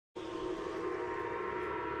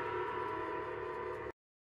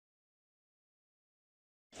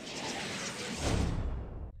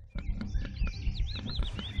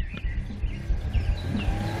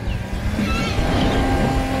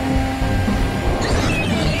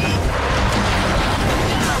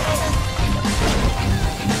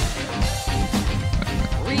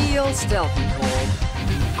Stealthy hold.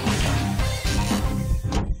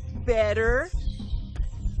 Better.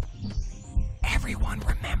 Everyone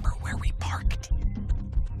remember where we parked.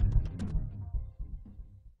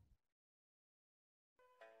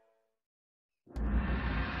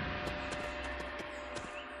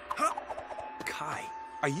 Huh? Kai,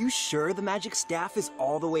 are you sure the magic staff is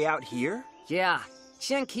all the way out here? Yeah,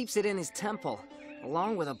 Chen keeps it in his temple,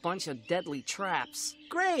 along with a bunch of deadly traps.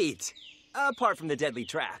 Great! Apart from the deadly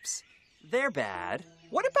traps. They're bad.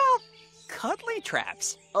 What about cuddly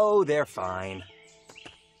traps? Oh, they're fine.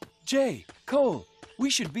 Jay, Cole,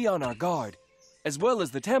 we should be on our guard. As well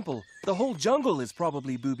as the temple, the whole jungle is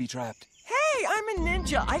probably booby-trapped. Hey, I'm a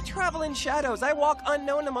ninja. I travel in shadows. I walk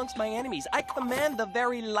unknown amongst my enemies. I command the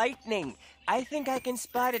very lightning. I think I can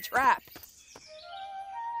spot a trap.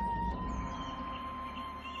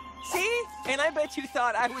 See? And I bet you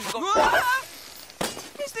thought I was going...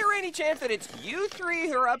 Is there any chance that it's you three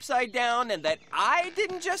who are upside down and that I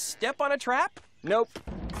didn't just step on a trap? Nope.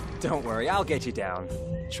 Don't worry, I'll get you down.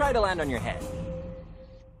 Try to land on your head.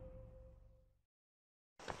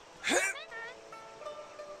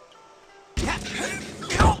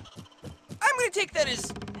 I'm gonna take that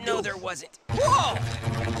as no, there wasn't. Whoa!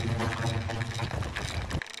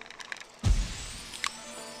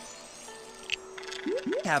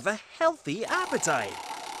 Have a healthy appetite.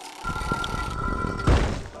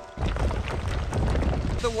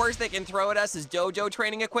 The worst they can throw at us is dojo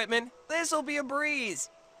training equipment. This'll be a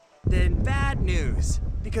breeze. Then bad news,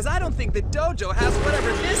 because I don't think the dojo has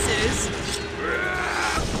whatever this is.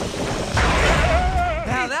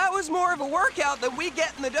 Now that was more of a workout than we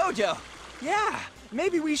get in the dojo. Yeah,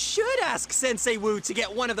 maybe we should ask Sensei Wu to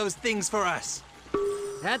get one of those things for us.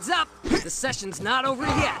 Heads up! The session's not over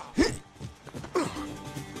yet.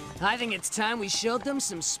 I think it's time we showed them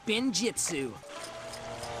some spin jitsu.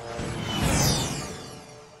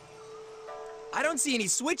 I don't see any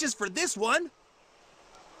switches for this one.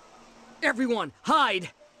 Everyone, hide!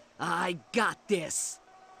 I got this.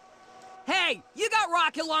 Hey, you got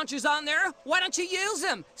rocket launchers on there. Why don't you use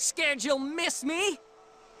them? Scared you'll miss me?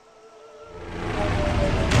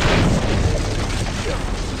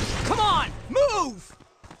 Come on, move!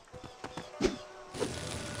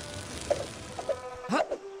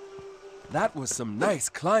 That was some nice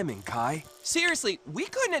climbing, Kai. Seriously, we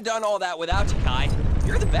couldn't have done all that without you, Kai.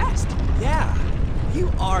 You're the best. Yeah,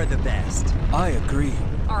 you are the best. I agree.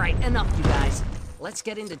 All right, enough, you guys. Let's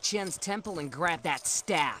get into Chen's temple and grab that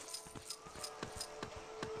staff.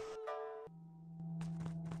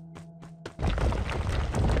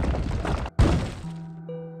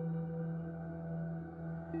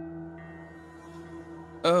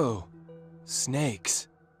 Oh, snakes.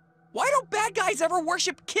 Why don't bad guys ever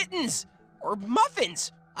worship kittens? Or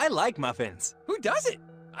muffins? I like muffins. Who doesn't?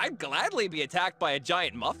 I'd gladly be attacked by a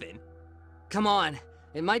giant muffin. Come on.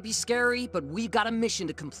 It might be scary, but we've got a mission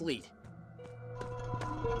to complete.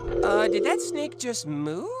 Did that snake just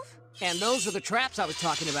move? And those are the traps I was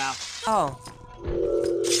talking about. Oh.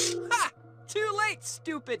 Ha! Too late,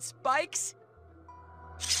 stupid spikes!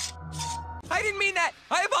 I didn't mean that!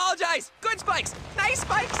 I apologize! Good spikes! Nice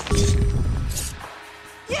spikes!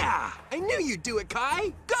 Yeah! I knew you'd do it,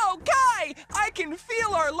 Kai! Go, Kai! I can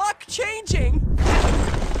feel our luck changing!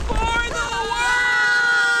 For the world!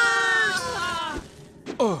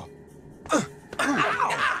 Oh.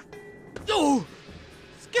 Ow! Oh!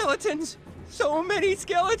 Skeletons! So many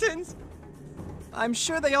skeletons! I'm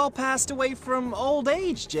sure they all passed away from old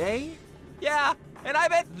age, Jay. Yeah, and I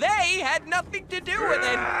bet they had nothing to do with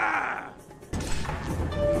it.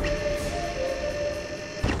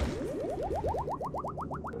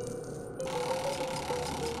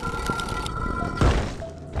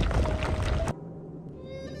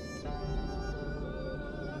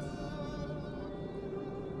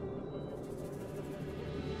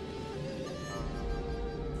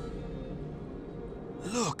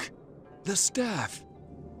 Look, the staff.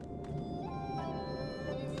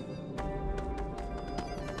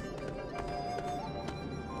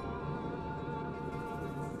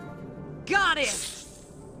 Got it!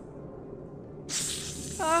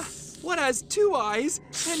 What has two eyes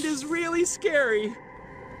and is really scary?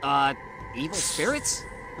 Evil spirits?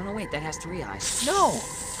 Oh no, wait, that has 3 eyes. No,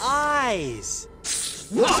 eyes.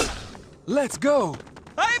 Let's go.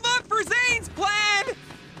 I vote for Zane's plan!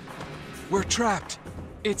 We're trapped.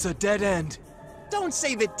 It's a dead end. Don't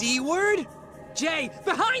say the D word! Jay,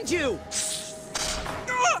 behind you!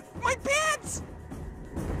 My pants!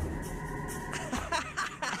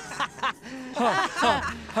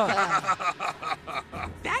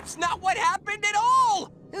 That's not what happened at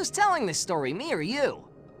all! Who's telling this story, me or you?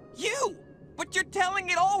 You! But you're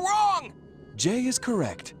telling it all wrong! Jay is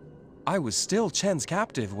correct. I was still Chen's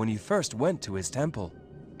captive when you first went to his temple.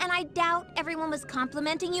 And I doubt everyone was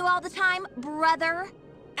complimenting you all the time, brother.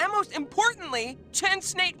 And most importantly, Chen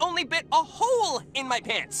Snake only bit a hole in my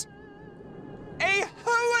pants. A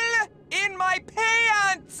hole in my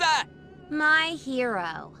pants! My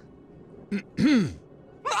hero.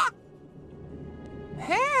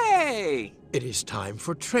 Hey! It is time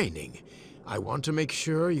for training. I want to make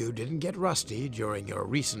sure you didn't get rusty during your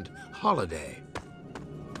recent holiday.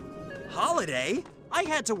 Holiday? I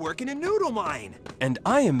had to work in a noodle mine. And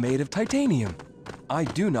I am made of titanium. I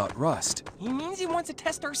do not rust. He means he wants to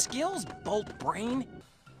test our skills, bolt brain.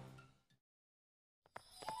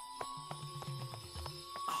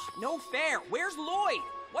 Oh, no fair. Where's Lloyd?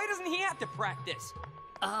 Why doesn't he have to practice?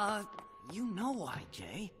 You know why,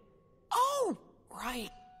 Jay. Oh, right.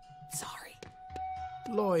 Sorry.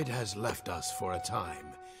 Lloyd has left us for a time.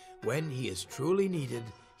 When he is truly needed,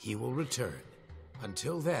 he will return.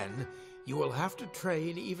 Until then, you will have to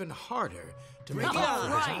train even harder to make up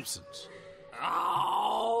for his absence.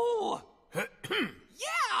 Oh!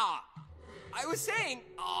 Yeah! I was saying,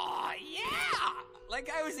 oh, yeah! Like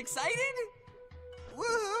I was excited?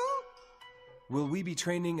 Woohoo! Will we be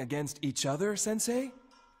training against each other, Sensei?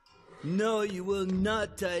 No, you will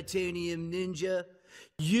not, Titanium Ninja.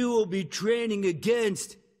 You will be training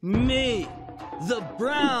against me, the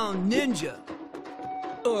Brown Ninja.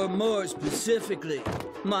 Or more specifically,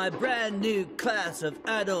 my brand new class of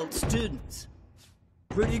adult students.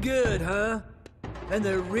 Pretty good, huh? And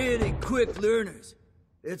they're really quick learners.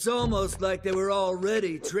 It's almost like they were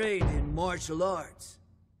already trained in martial arts.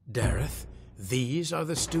 Dareth, these are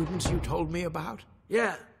the students you told me about?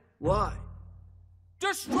 Yeah, why?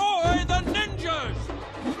 Destroy the ninjas!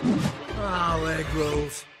 Oh, egg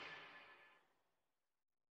rolls.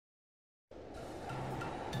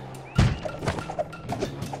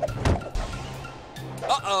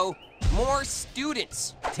 Uh-oh, more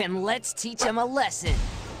students. Then let's teach them a lesson.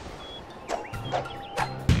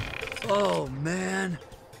 Oh, man.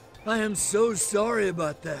 I am so sorry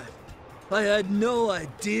about that. I had no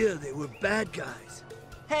idea they were bad guys.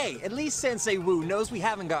 Hey, at least Sensei Wu knows we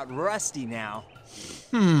haven't got rusty now.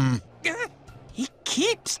 He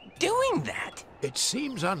keeps doing that. It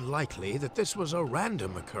seems unlikely that this was a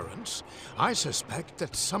random occurrence. I suspect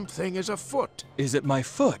that something is afoot. Is it my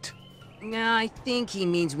foot? Nah, I think he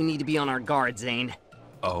means we need to be on our guard, Zane.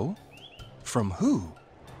 Oh? From who?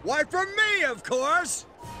 Why, from me, of course!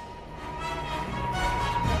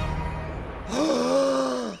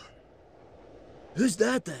 Who's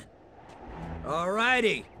that, then?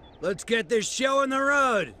 Alrighty, let's get this show on the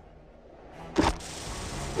road.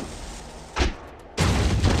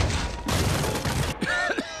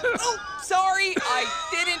 Oh, sorry, I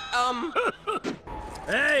didn't,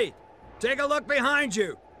 Hey, take a look behind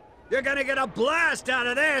you. You're gonna get a blast out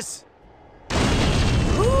of this.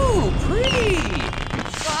 Ooh, pretty!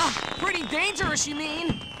 Pretty dangerous, you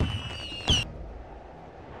mean?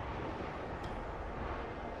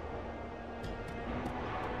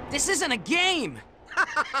 This isn't a game!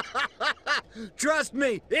 Trust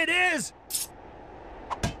me, it is.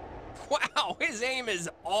 Wow, his aim is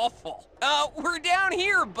awful. We're down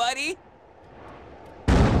here, buddy.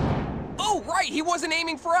 Oh, right, he wasn't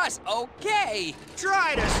aiming for us. Okay.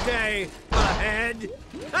 Try to stay ahead.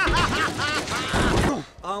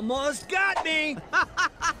 Almost got me.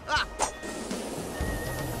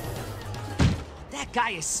 That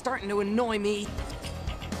guy is starting to annoy me.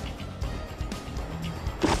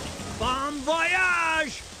 Bon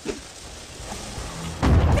voyage!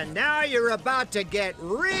 And now you're about to get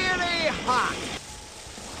really hot.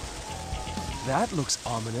 That looks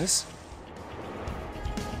ominous.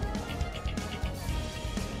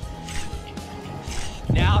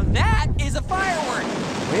 Now that is a firework.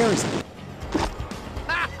 Where is it?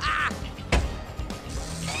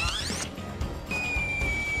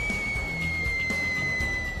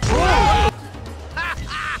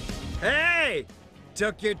 Hey!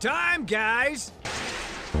 Took your time, guys.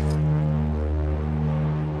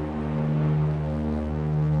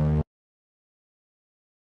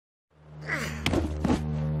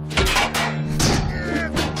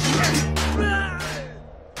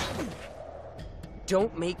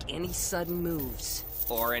 Don't make any sudden moves.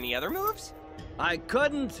 Or any other moves? I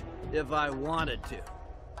couldn't if I wanted to.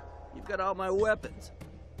 You've got all my weapons.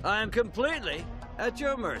 I am completely at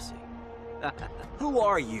your mercy. Who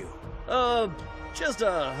are you? Just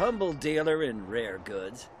a humble dealer in rare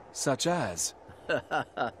goods. Such as?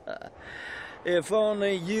 If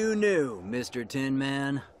only you knew, Mr. Tin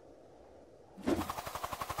Man.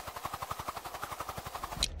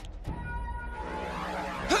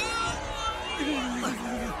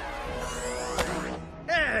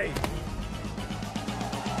 Hey!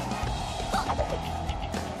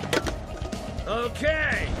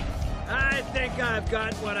 Okay, I think I've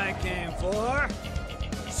got what I came for.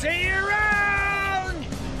 See you around!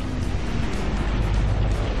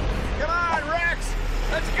 Come on, Rex!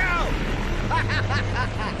 Let's go!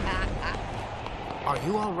 Are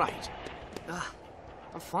you all right?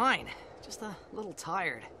 I'm fine. Just a little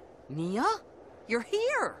tired. Nia? You're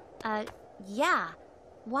here! Yeah.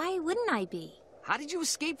 Why wouldn't I be? How did you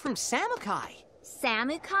escape from Samukai?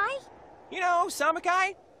 Samukai? You know,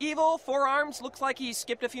 Samukai? Evil, 4 arms, looks like he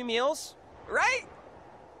skipped a few meals. Right?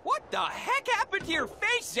 What the heck happened to your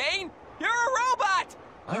face, Zane? You're a robot!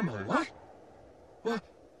 I'm a what? What?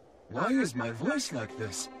 Why is my voice like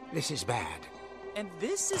this? This is bad. And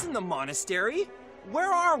this isn't the monastery.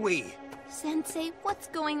 Where are we? Sensei, what's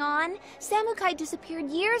going on? Samukai disappeared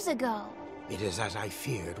years ago. It is as I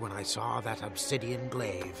feared when I saw that obsidian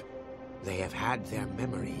glaive. They have had their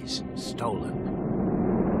memories stolen.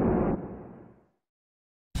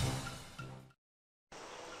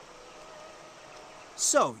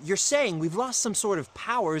 So, you're saying we've lost some sort of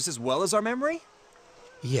powers as well as our memory?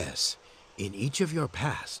 Yes. In each of your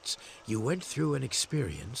pasts, you went through an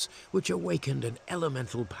experience which awakened an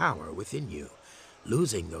elemental power within you.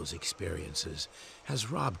 Losing those experiences has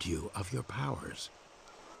robbed you of your powers.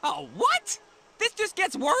 Oh, what? This just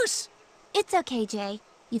gets worse! It's okay, Jay.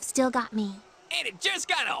 You've still got me. And it just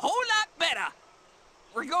got a whole lot better!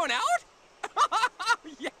 We're going out?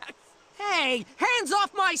 Yes! Hey, hands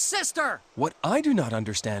off my sister! What I do not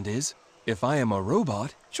understand is, if I am a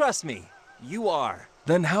robot, Trust me, you are.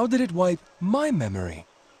 then how did it wipe my memory?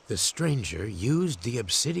 The stranger used the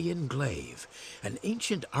obsidian glaive, an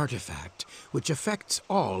ancient artifact which affects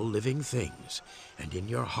all living things. And in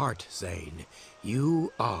your heart, Zane,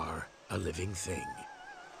 you are a living thing.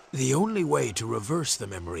 The only way to reverse the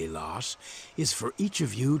memory loss is for each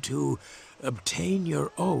of you to obtain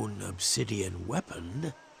your own obsidian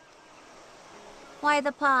weapon. Why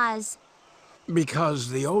the pause?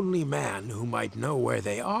 Because the only man who might know where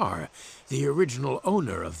they are, the original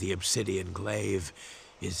owner of the obsidian glaive,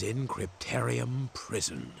 is in Cryptarium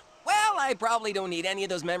Prison. Well, I probably don't need any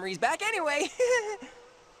of those memories back anyway.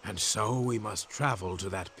 And so we must travel to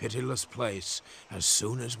that pitiless place as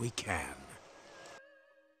soon as we can.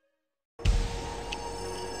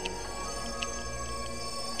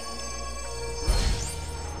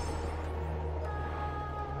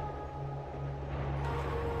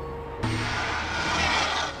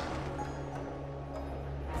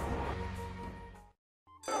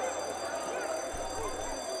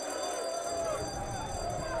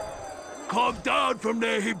 Calm down from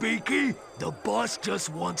there, Hibiki. The boss just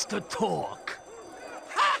wants to talk.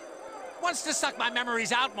 Ha! Wants to suck my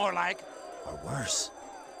memories out, more like. Or worse.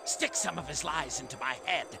 Stick some of his lies into my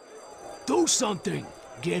head. Do something.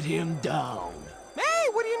 Get him down. Hey,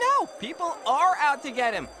 what do you know? People are out to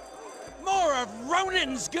get him. More of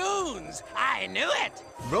Ronin's goons! I knew it!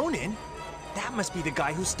 Ronin? That must be the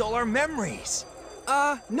guy who stole our memories.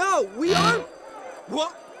 No, we aren't.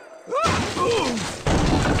 What?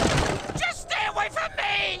 Just stay away from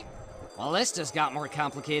me! Well, this just got more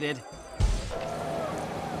complicated.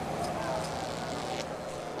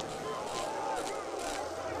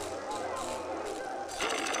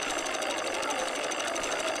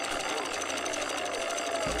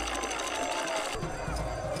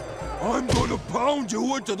 I'm gonna pound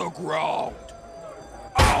you into the ground.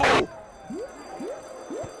 Ow!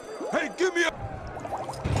 Hey, give me a...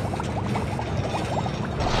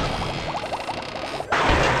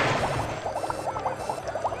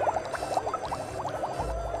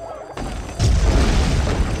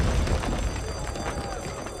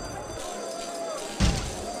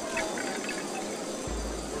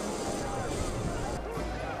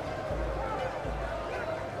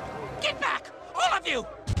 Get back! All of you!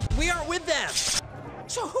 We aren't with them.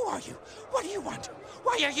 So who are you? What do you want?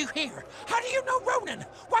 Why are you here? How do you know Ronin?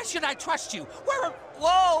 Why should I trust you? Where are...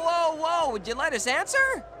 Whoa! Would you let us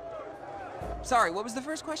answer? Sorry, what was the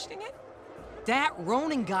first question again? That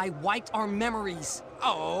Ronin guy wiped our memories.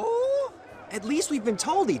 Oh? At least we've been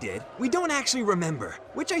told he did. We don't actually remember,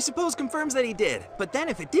 which I suppose confirms that he did. But then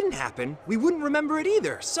if it didn't happen, we wouldn't remember it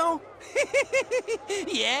either, so...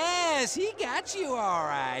 Yes, he got you all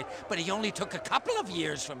right. But he only took a couple of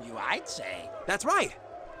years from you, I'd say. That's right.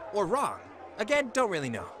 Or wrong. Again, don't really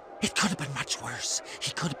know. It could have been much worse.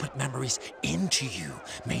 He could have put memories into you,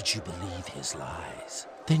 made you believe his lies.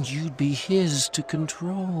 Then you'd be his to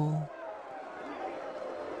control.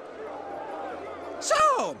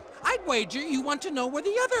 So, I'd wager you want to know where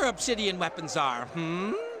the other obsidian weapons are,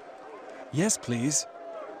 hmm? Yes, please.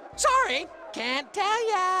 Sorry, can't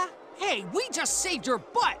tell ya. Hey, we just saved your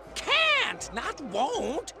butt. Can't, not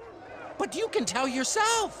won't. But you can tell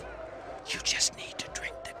yourself. You just need to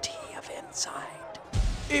drink the tea of insight.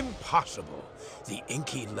 Impossible. The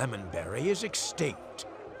inky lemonberry is extinct.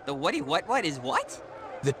 The what is what?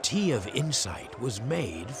 The tea of insight was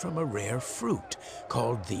made from a rare fruit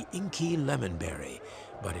called the inky lemonberry,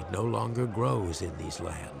 but it no longer grows in these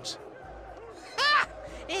lands. Ha!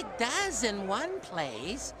 It does in one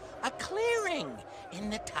place. A clearing in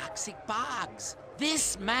the toxic bogs.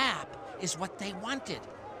 This map is what they wanted.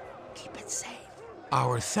 Keep it safe.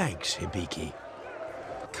 Our thanks, Hibiki.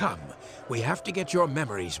 Come, we have to get your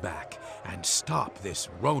memories back and stop this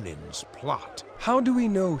Ronin's plot. How do we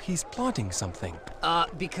know he's plotting something?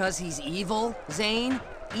 Because he's evil, Zane?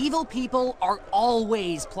 Evil people are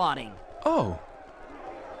always plotting. Oh.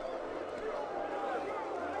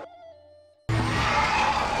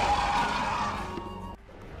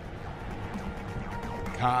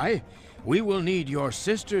 Kai, we will need your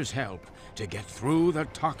sister's help to get through the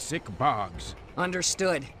toxic bogs.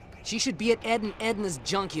 Understood. She should be at Ed and Edna's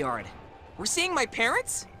junkyard. We're seeing my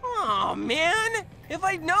parents? Oh, man! If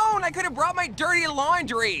I'd known, I could have brought my dirty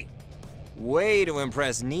laundry! Way to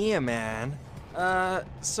impress Nia, man.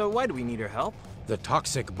 So why do we need her help? The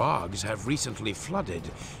toxic bogs have recently flooded.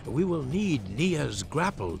 We will need Nia's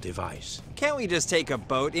grapple device. Can't we just take a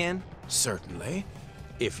boat in? Certainly.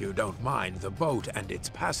 If you don't mind the boat and its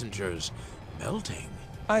passengers melting.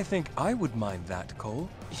 I think I would mind that, Cole.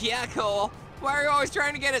 Yeah, Cole. Why are you always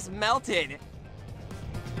trying to get us melted?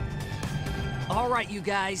 All right, you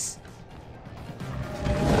guys.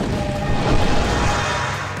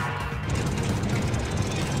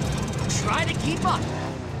 Try to keep up.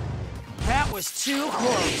 That was too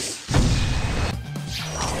close.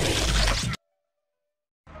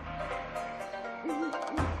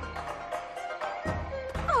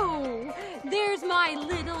 Oh, there's my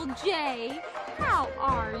little Jay. How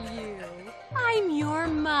are you? I'm your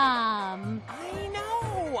mom. I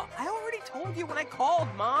know! I already told you when I called,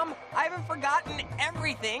 Mom. I haven't forgotten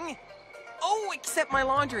everything. Oh, except my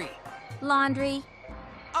laundry. Laundry?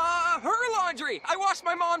 Her laundry! I washed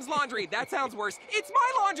my mom's laundry. That sounds worse. It's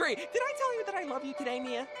my laundry! Did I tell you that I love you today,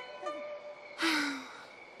 Nia?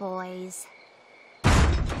 Boys.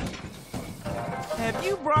 Have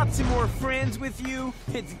you brought some more friends with you?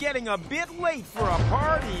 It's getting a bit late for a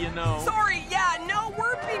party, you know. Sorry, yeah, no,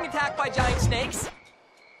 we're being attacked by giant snakes.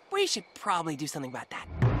 We should probably do something about that.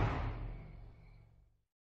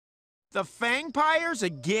 The Fangpires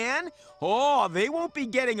again? Oh, they won't be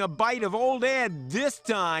getting a bite of old Ed this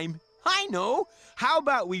time. I know. How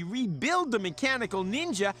about we rebuild the mechanical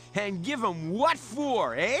ninja and give him what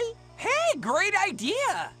for, eh? Hey, great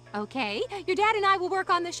idea! Okay, your dad and I will work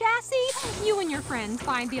on the chassis. You and your friends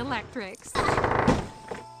find the electrics.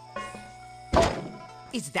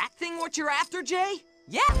 Is that thing what you're after, Jay?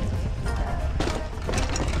 Yeah!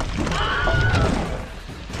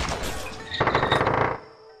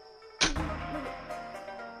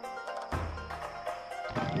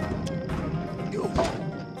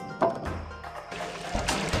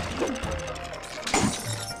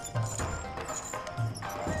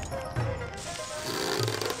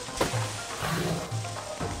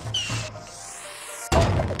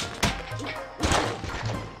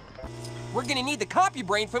 We're gonna need the copy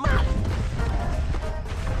brain from...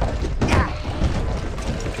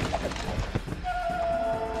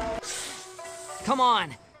 Come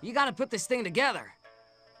on, you gotta put this thing together.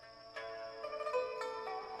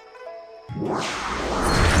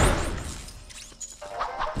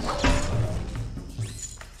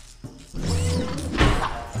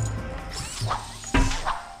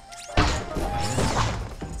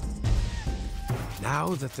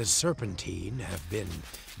 Now that the Serpentine have been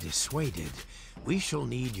dissuaded, we shall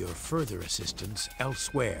need your further assistance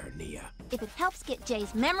elsewhere, Nia. If it helps get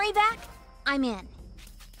Jay's memory back, I'm in.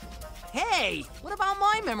 Hey, what about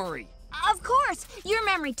my memory? Of course! Your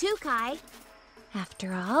memory too, Kai.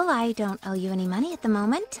 After all, I don't owe you any money at the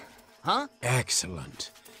moment. Huh? Excellent.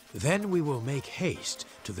 Then we will make haste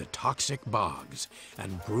to the toxic bogs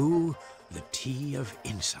and brew the tea of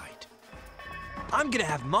insight. I'm gonna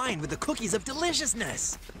have mine with the cookies of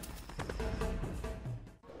deliciousness.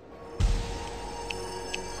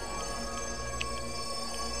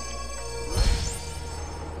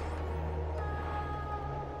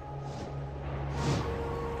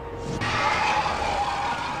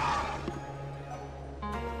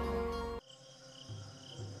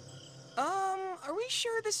 Are we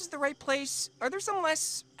sure this is the right place? Are there some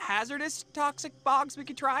less hazardous toxic bogs we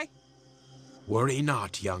could try? Worry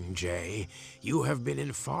not, young Jay. You have been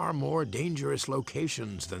in far more dangerous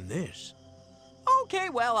locations than this. Okay,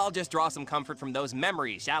 well, I'll just draw some comfort from those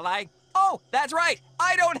memories, shall I? Oh, that's right!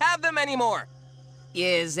 I don't have them anymore!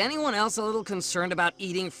 Is anyone else a little concerned about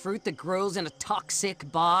eating fruit that grows in a toxic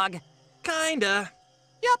bog? Kinda.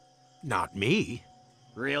 Not me.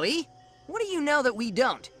 Really? What do you know that we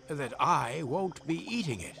don't? That I won't be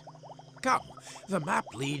eating it. Come, the map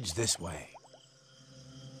leads this way.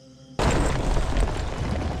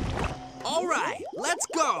 All right, let's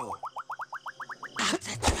go. Out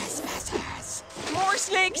the trespassers! More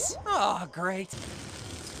snakes! Oh, great.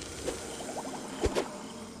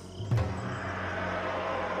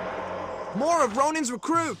 More of Ronin's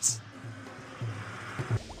recruits!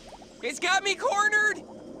 It's got me cornered!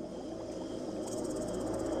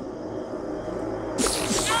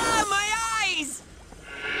 Ah, my eyes!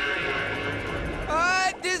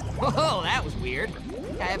 Whoa, that was weird.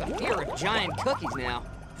 I have a fear of giant cookies now.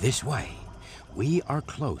 This way. We are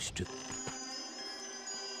close to...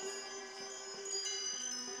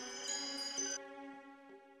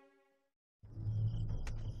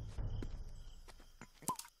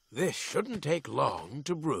 This shouldn't take long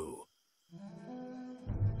to brew.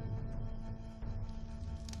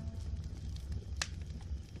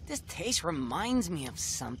 This taste reminds me of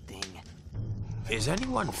something. Is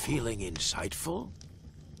anyone feeling insightful?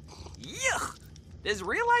 Yuck! Does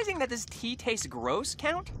realizing that this tea tastes gross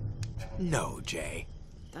count? No, Jay.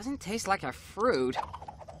 Doesn't taste like a fruit.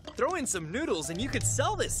 Throw in some noodles and you could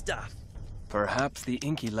sell this stuff. Perhaps the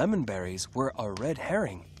inky lemon berries were a red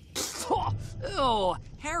herring. Oh,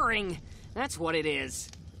 herring. That's what it is.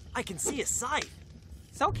 I can see a scythe.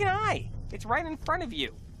 So can I. It's right in front of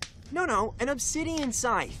you. No, an obsidian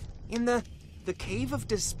scythe. In the Cave of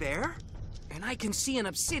Despair? And I can see an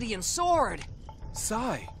obsidian sword.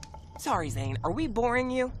 Sai, Sorry, Zane. Are we boring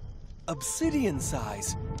you? obsidian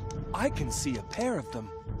size. I can see a pair of them.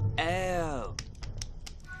 Oh.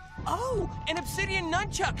 Oh, and obsidian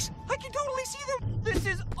nunchucks. I can totally see them. This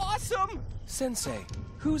is awesome. Sensei,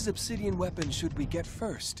 whose obsidian weapon should we get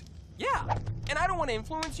first? Yeah, and I don't want to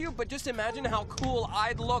influence you, but just imagine how cool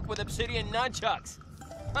I'd look with obsidian nunchucks.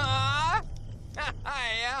 Yeah.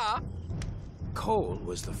 Cole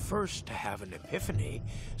was the first to have an epiphany,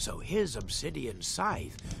 so his obsidian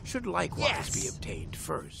scythe should likewise be obtained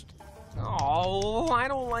first. Oh, I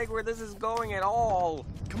don't like where this is going at all.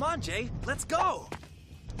 Come on, Jay, let's go.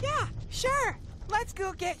 Yeah, sure. Let's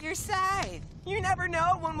go get your scythe. You never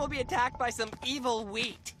know when we'll be attacked by some evil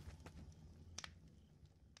wheat.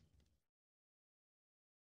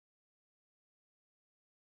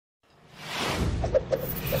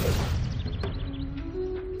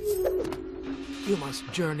 You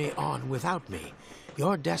must journey on without me.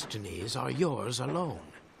 Your destinies are yours alone.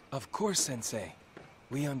 Of course, Sensei.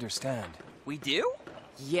 We understand. We do?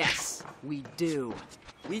 Yes, we do.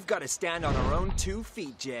 We've got to stand on our own 2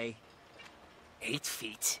 feet, Jay. 8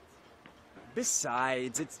 feet.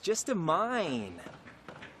 Besides, it's just a mine.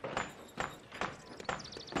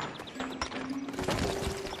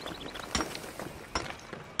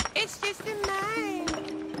 It's just a mine.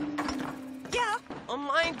 Yeah, a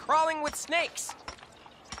mine crawling with snakes.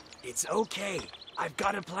 It's okay. I've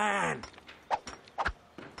got a plan.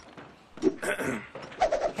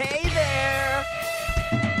 Hey there!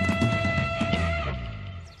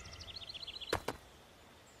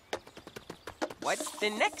 What's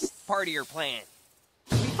the next part of your plan?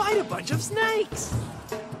 We fight a bunch of snakes!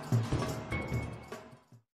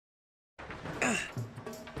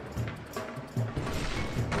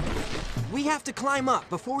 We have to climb up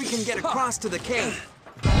before we can get across to the cave.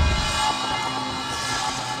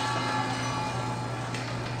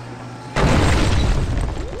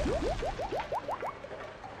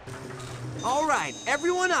 All right,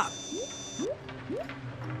 everyone up!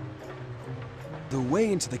 The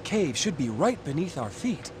way into the cave should be right beneath our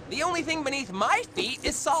feet. The only thing beneath my feet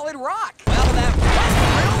is solid rock. Well, that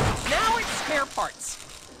was real. Now it's spare parts.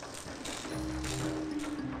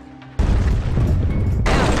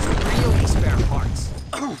 Now it's really spare parts.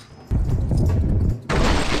 Come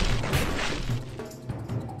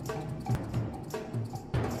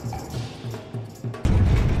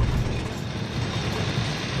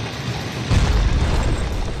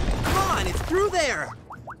on, it's through there!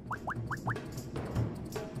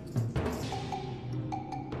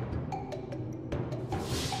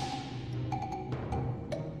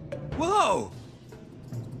 Whoa!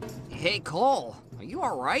 Hey, Cole, are you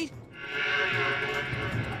all right?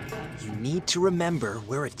 You need to remember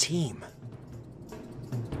we're a team.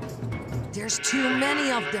 There's too many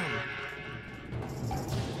of them.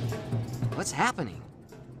 What's happening?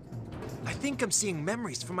 I think I'm seeing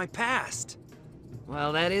memories from my past.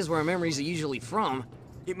 Well, that is where memories are usually from.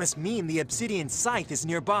 It must mean the obsidian scythe is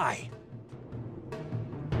nearby.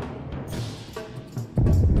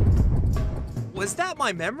 Was that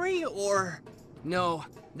my memory, or... No,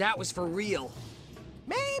 that was for real.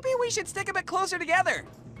 Maybe we should stick a bit closer together.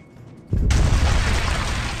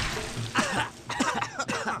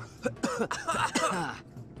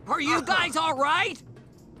 Are you guys all right?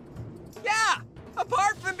 Yeah,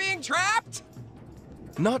 apart from being trapped.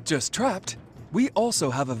 Not just trapped, we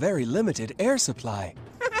also have a very limited air supply.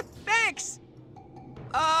 Thanks.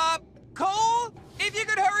 Cole, if you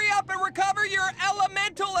could hurry up and recover your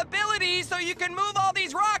elemental abilities so you can move all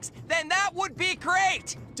these rocks, then that would be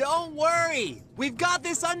great. Don't worry. We've got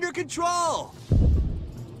this under control.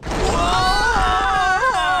 Whoa!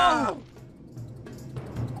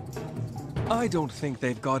 I don't think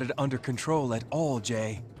they've got it under control at all,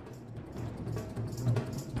 Jay.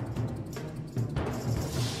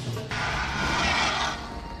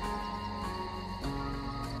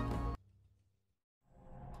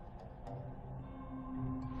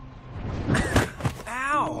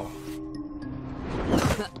 Ow!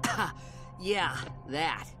 Yeah,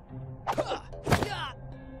 that.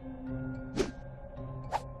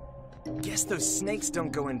 Guess those snakes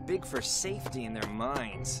don't go in big for safety in their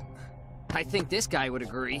minds. I think this guy would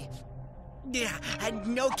agree. Yeah,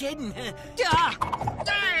 no kidding. Ah!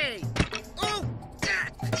 Hey! Oh!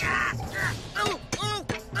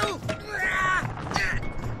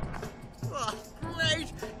 Oh,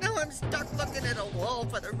 great! Now I'm stuck looking at a wall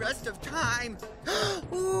for the rest of time.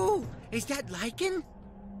 Ooh, is that lichen?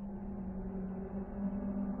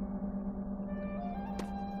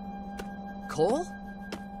 Cole?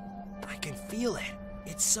 I can feel it.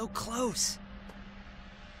 It's so close.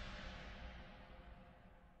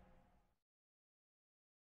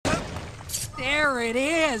 There it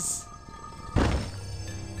is!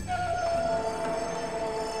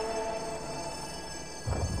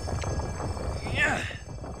 Yeah.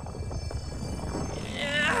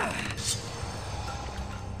 Yeah.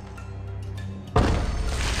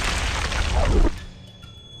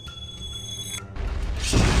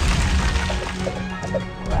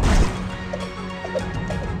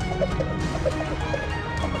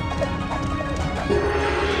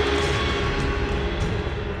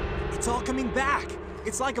 It's all coming back.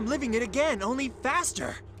 It's like I'm living it again, only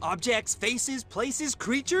faster. Objects, faces, places,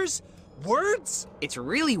 creatures, words. It's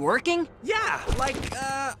really working? Yeah, like,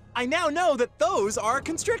 I now know that those are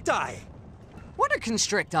constricti. What are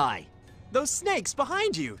constricti? Those snakes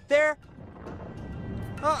behind you, they're...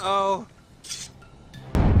 Uh-oh.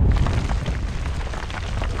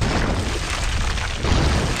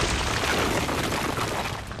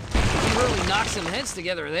 You really knocked some heads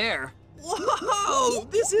together there. Whoa,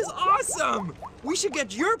 this is awesome! We should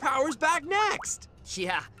get your powers back next.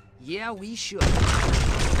 Yeah, we should.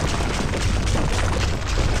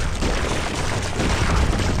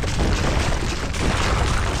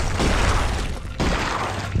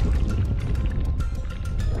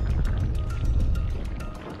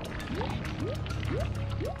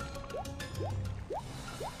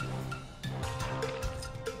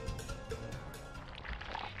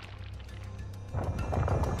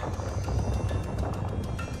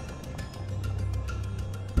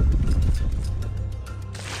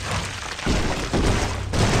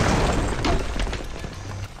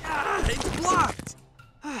 It's blocked.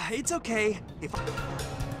 It's okay. If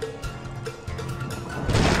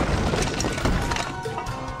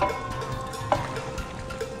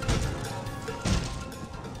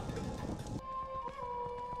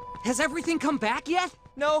Has everything come back yet?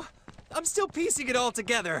 No, I'm still piecing it all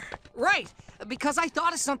together. Right, because I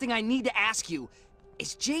thought of something I need to ask you.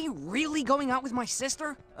 Is Jay really going out with my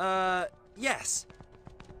sister? Yes.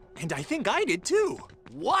 And I think I did too.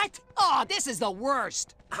 What? Oh, this is the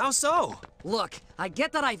worst. How so? Look, I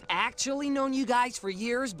get that I've actually known you guys for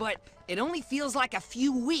years, but it only feels like a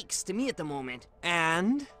few weeks to me at the moment.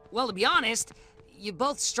 And? Well, to be honest, you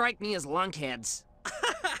both strike me as lunkheads.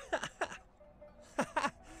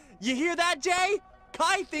 You hear that, Jay?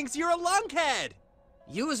 Kai thinks you're a lunkhead.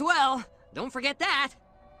 You as well. Don't forget that.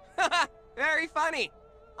 Very funny.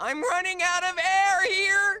 I'm running out of air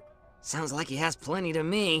here. Sounds like he has plenty to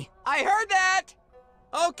me. I heard that.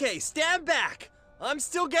 Okay, stand back. I'm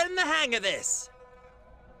still getting the hang of this.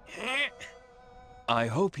 I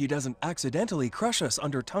hope he doesn't accidentally crush us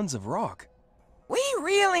under tons of rock. We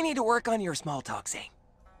really need to work on your small talk, Zane.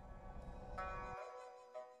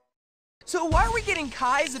 So why are we getting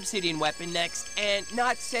Kai's obsidian weapon next and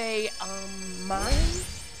not, say, mine?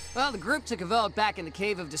 Well, the group took a vote back in the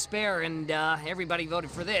Cave of Despair, and everybody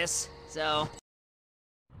voted for this, so...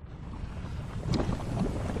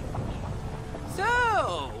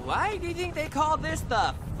 So, why do you think they call this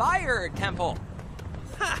the Fire Temple?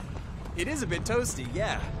 Ha! It is a bit toasty,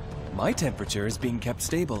 yeah. My temperature is being kept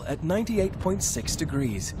stable at 98.6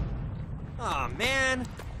 degrees. Aw, man.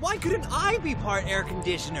 Why couldn't I be part air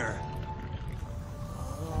conditioner?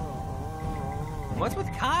 What's with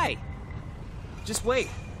Kai? Just wait.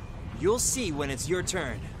 You'll see when it's your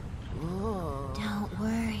turn. Don't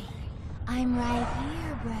worry. I'm right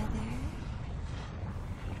here, brother.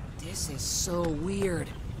 This is so weird.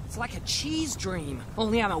 It's like a cheese dream,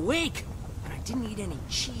 only I'm awake. And I didn't eat any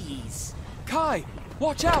cheese. Kai,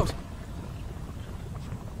 watch out!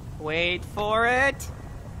 Wait for it.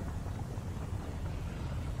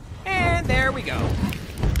 And there we go.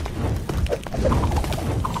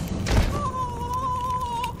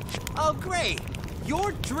 Oh, great.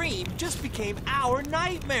 Your dream just became our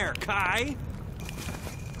nightmare, Kai.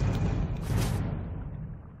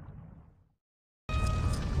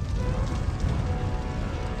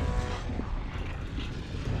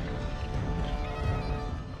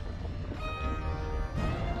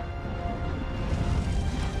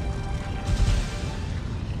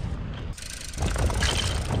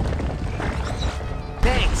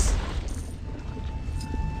 Thanks.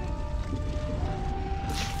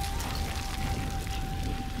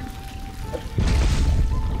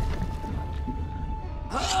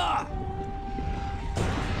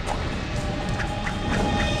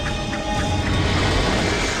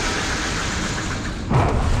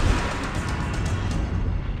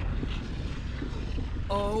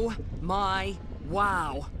 Oh my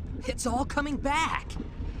wow. It's all coming back.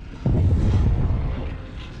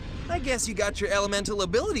 I guess you got your elemental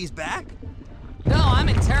abilities back. No, I'm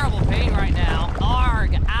in terrible pain right now.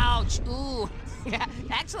 Arg, ouch, ooh. Yeah,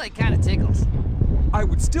 actually it kind of tickles. I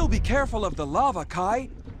would still be careful of the lava, Kai.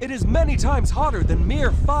 It is many times hotter than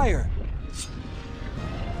mere fire.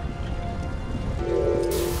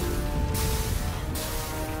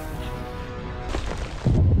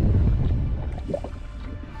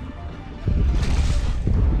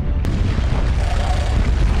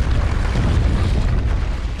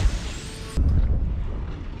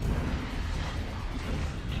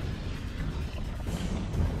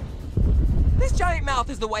 This giant mouth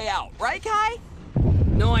is the way out, right, Kai?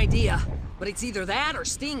 No idea, but it's either that or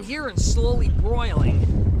staying here and slowly broiling.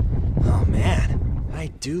 Oh man, I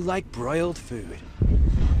do like broiled food.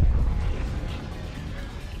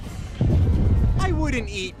 I wouldn't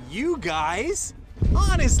eat you guys.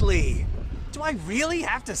 Honestly. Do I really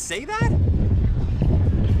have to say that?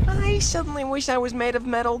 I suddenly wish I was made of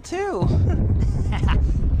metal too.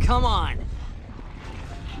 Come on.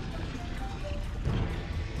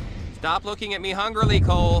 Stop looking at me hungrily,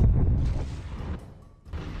 Cole.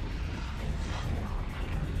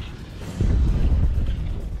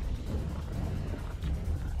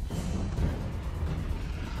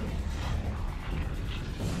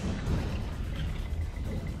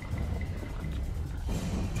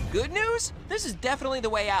 Good news? This is definitely the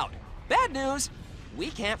way out. Bad news? We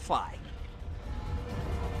can't fly.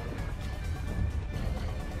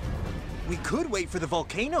 We could wait for the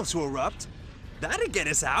volcano to erupt. That'd get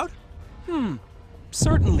us out.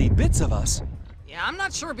 Certainly bits of us. Yeah, I'm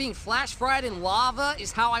not sure being flash fried in lava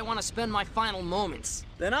is how I want to spend my final moments.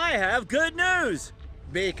 Then I have good news,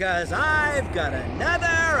 because I've got another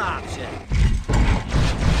option.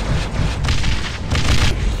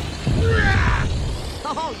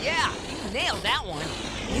 Oh yeah, you nailed that one.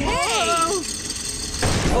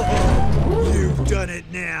 You've done it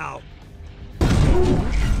now.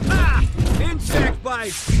 Ah! Insect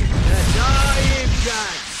bites! That's all you've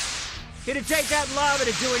got. Gonna take that lava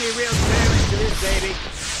to do any real damage to this baby.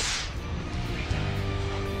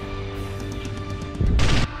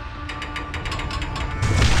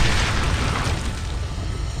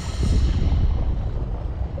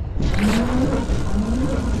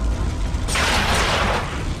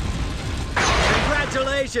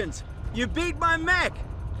 Congratulations! You beat my mech!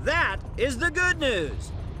 That is the good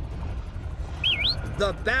news.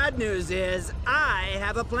 The bad news is I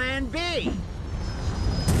have a plan B.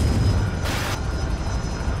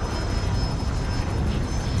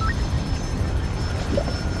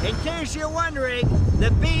 In case you're wondering, the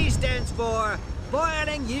B stands for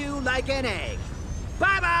boiling you like an egg.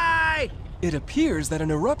 Bye-bye! It appears that an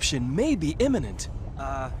eruption may be imminent.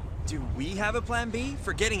 Do we have a plan B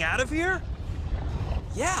for getting out of here?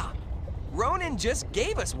 Yeah, Ronan just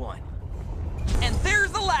gave us one. And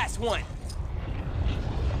there's the last one.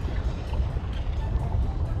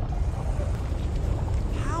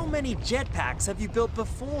 How many jetpacks have you built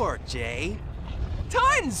before, Jay?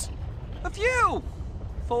 Tons! A few!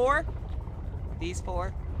 4. These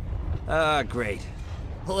 4. Great.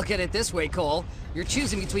 Look at it this way, Cole. You're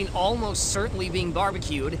choosing between almost certainly being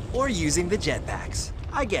barbecued. Or using the jetpacks.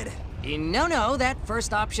 I get it. No, that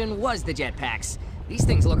first option was the jetpacks. These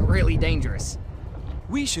things look really dangerous.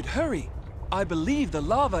 We should hurry. I believe the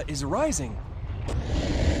lava is rising.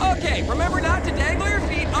 Okay, remember not to dangle your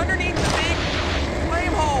feet underneath the big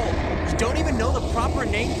flame hole. You don't even know the proper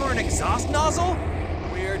name for an exhaust nozzle?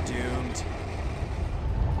 We're doomed.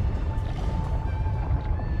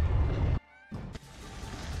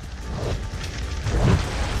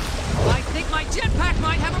 I think my jetpack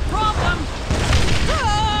might have a problem!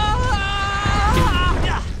 Ah!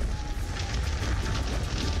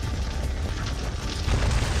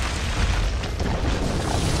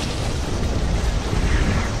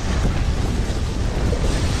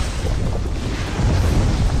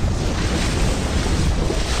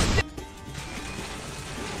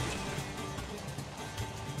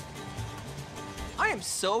 I am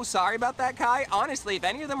so sorry about that, Kai. Honestly, if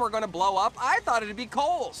any of them were gonna blow up, I thought it'd be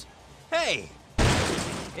Cole's. Hey,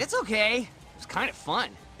 It's okay. It was kind of fun.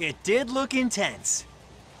 it did look intense.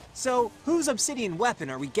 So, whose obsidian weapon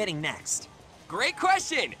are we getting next? Great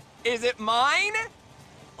question. Is it mine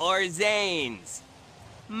or Zane's?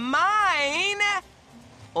 Mine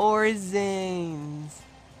or Zane's?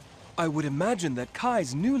 I would imagine that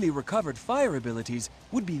Kai's newly recovered fire abilities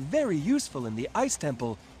would be very useful in the Ice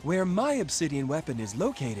Temple, where my obsidian weapon is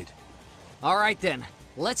located. All right then,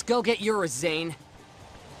 let's go get yours, Zane.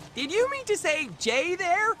 Did you mean to say Jay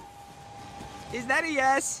there? Is that a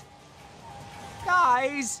yes?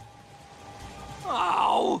 Guys.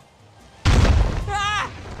 Oh. Ah!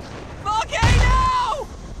 Volcano!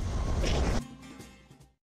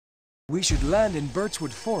 We should land in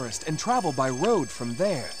Birchwood Forest and travel by road from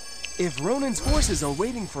there. If Ronin's forces are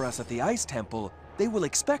waiting for us at the Ice Temple, they will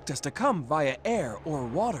expect us to come via air or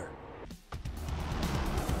water.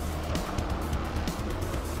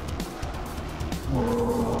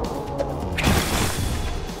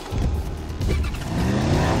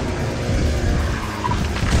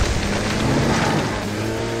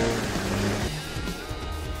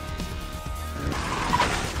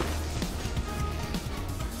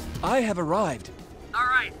 I have arrived. All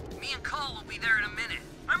right, me and Cole will be there in a minute.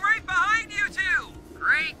 I'm right behind you two!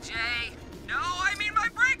 Great, Jay. No, I mean my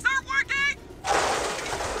brakes aren't working!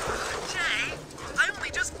 Jay, I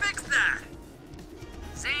only just fixed that.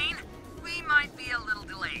 Zane, we might be a little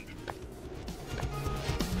delayed.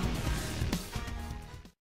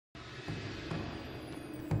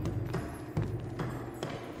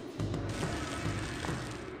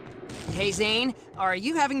 Hey, Zane, are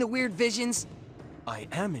you having the weird visions? I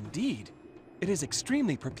am indeed. It is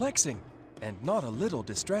extremely perplexing, and not a little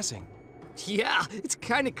distressing. Yeah, it's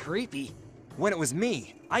kind of creepy. When it was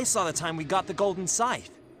me, I saw the time we got the golden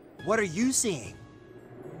scythe. What are you seeing?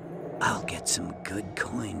 I'll get some good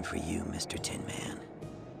coin for you, Mr. Tin Man.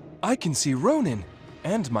 I can see Ronin,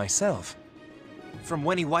 and myself. From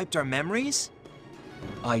when he wiped our memories?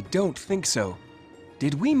 I don't think so.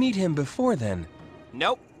 Did we meet him before then?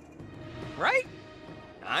 Nope. Right?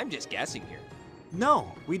 I'm just guessing here.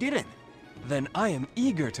 No, we didn't. Then I am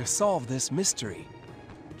eager to solve this mystery.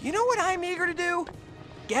 You know what I'm eager to do?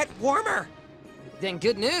 Get warmer. Then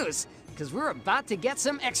good news, because we're about to get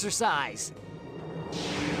some exercise.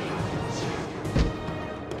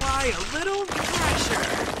 Why, a little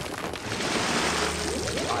pressure.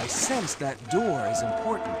 I sense that door is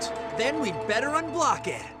important. Then we'd better unblock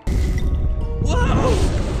it.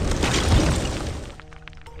 Whoa!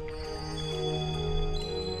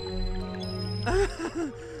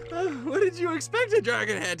 What did you expect a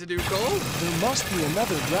dragon head to do, Cole? There must be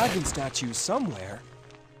another dragon statue somewhere.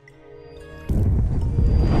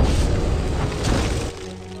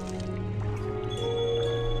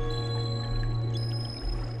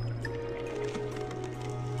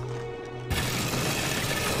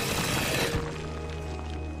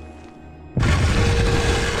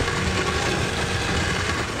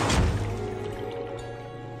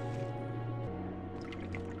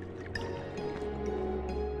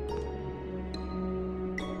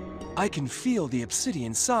 I can feel the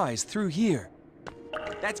obsidian size through here.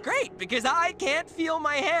 That's great, because I can't feel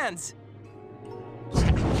my hands.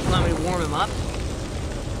 Want me to warm him up?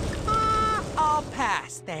 I'll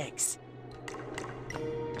pass, thanks.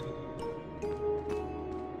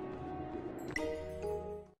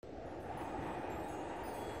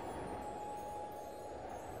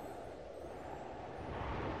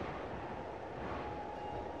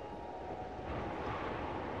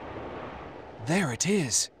 There it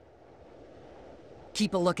is.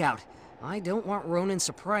 Keep a lookout. I don't want Ronin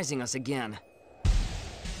surprising us again.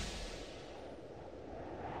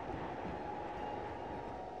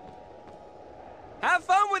 Have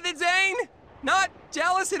fun with it, Zane! Not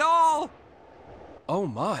jealous at all! Oh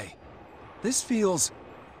my. This feels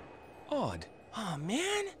odd. Oh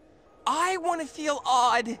man, I want to feel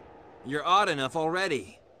odd. You're odd enough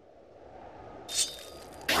already.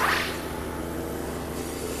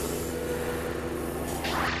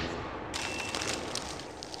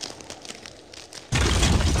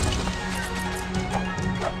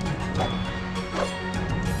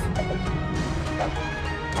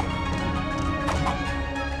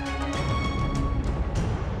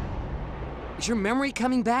 Is your memory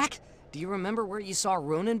coming back? Do you remember where you saw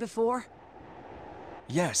Ronan before?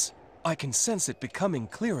 Yes, I can sense it becoming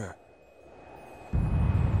clearer.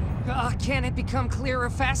 Can it become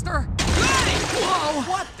clearer faster? Whoa!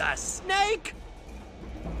 What the snake?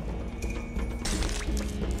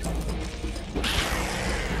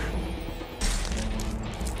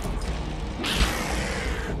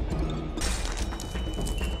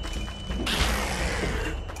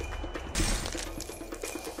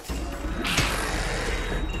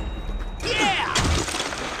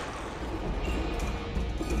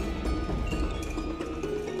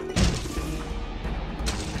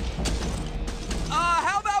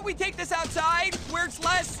 We take this outside, where it's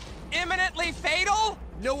less imminently fatal?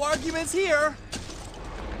 No arguments here.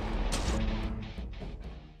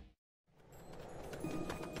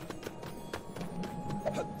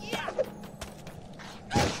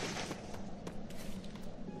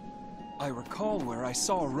 I recall where I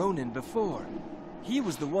saw Ronan before. He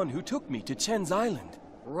was the one who took me to Chen's island.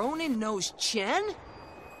 Ronan knows Chen?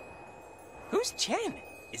 Who's Chen?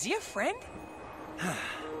 Is he a friend?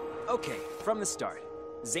 Okay, from the start.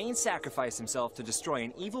 Zane sacrificed himself to destroy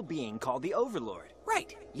an evil being called the Overlord.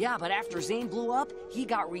 Right. Yeah, but after Zane blew up, he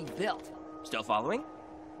got rebuilt. Still following?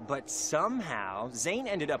 But somehow, Zane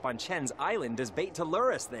ended up on Chen's island as bait to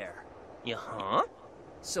lure us there. Yeah-huh?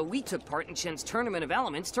 So we took part in Chen's Tournament of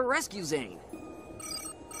Elements to rescue Zane.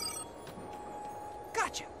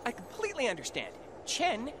 Gotcha. I completely understand.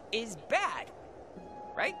 Chen is bad.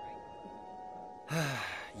 Right?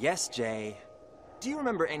 Yes, Jay. Do you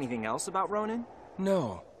remember anything else about Ronan?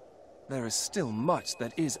 No. There is still much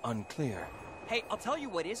that is unclear. Hey, I'll tell you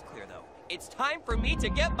what is clear, though. It's time for me to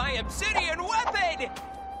get my obsidian weapon!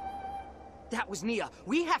 That was Nia.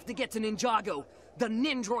 We have to get to Ninjago. The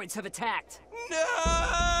Nindroids have attacked. No!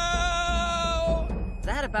 Is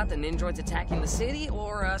that about the Nindroids attacking the city,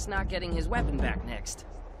 or us not getting his weapon back next?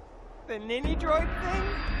 The Ninny droid thing?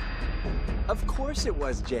 Of course it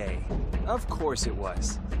was, Jay. Of course it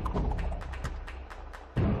was.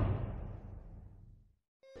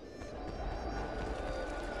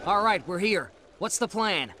 All right, we're here. What's the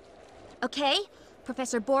plan? Okay,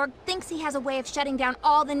 Professor Borg thinks he has a way of shutting down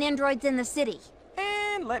all the Nindroids in the city.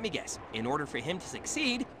 And let me guess, in order for him to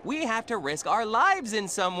succeed, we have to risk our lives in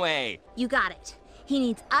some way. You got it. He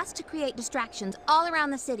needs us to create distractions all around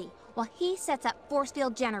the city, while he sets up force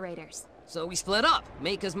field generators. So we split up,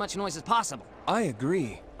 make as much noise as possible. I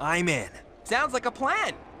agree. I'm in. Sounds like a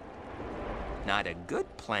plan. Not a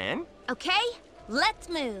good plan. Okay, let's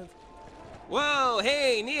move. Whoa,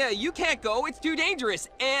 hey, Nia, you can't go. It's too dangerous.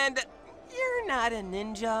 And you're not a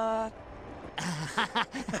ninja.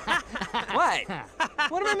 What?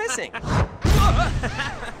 What am I missing?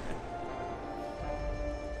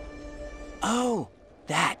 Oh,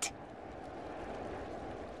 that.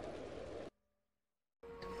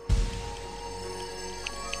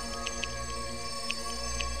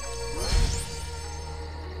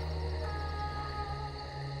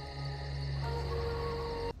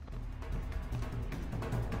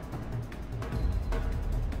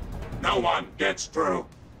 No one gets through.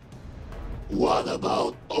 What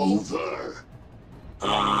about over?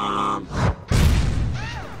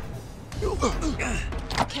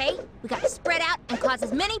 Okay, we gotta spread out and cause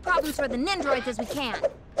as many problems for the Nindroids as we can.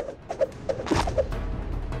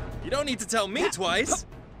 You don't need to tell me twice.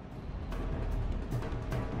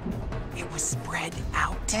 It was spread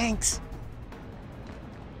out. Thanks.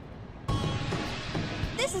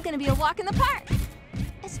 This is gonna be a walk in the park.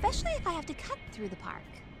 Especially if I have to cut through the park.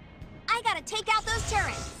 I gotta take out those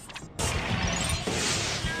turrets.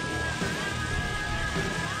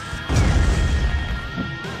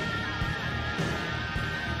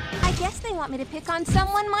 I guess they want me to pick on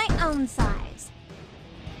someone my own size.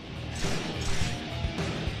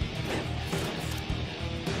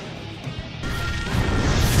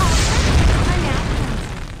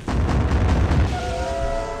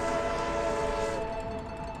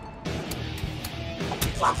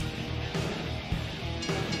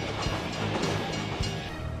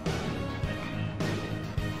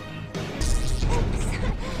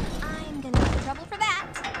 I'm gonna get in trouble for that.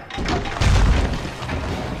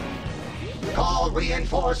 Call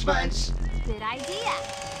reinforcements. Good idea.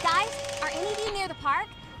 Guys, are any of you near the park?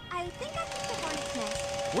 I think I can the hornet's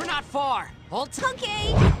nest. We're not far. Hold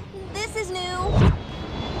Okay, this is new.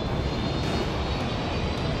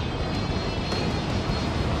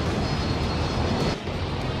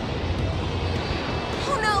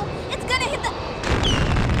 Oh no, it's gonna hit the...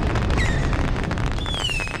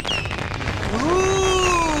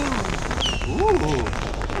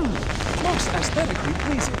 Most aesthetically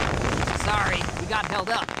pleasing. Sorry, we got held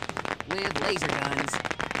up with laser guns.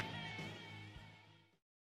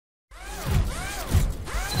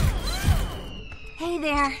 Hey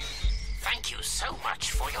there. Thank you so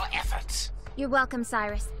much for your efforts. You're welcome,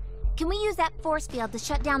 Cyrus. Can we use that force field to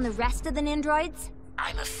shut down the rest of the Nindroids?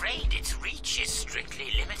 I'm afraid its reach is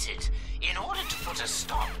strictly limited. In order to put a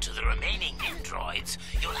stop to the remaining Nindroids,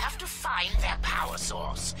 you'll have to find their power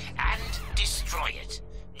source and destroy it.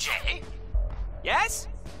 Jay? Yes?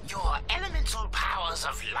 Your elemental powers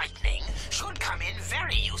of lightning should come in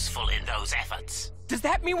very useful in those efforts. Does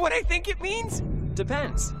that mean what I think it means?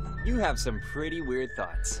 Depends. You have some pretty weird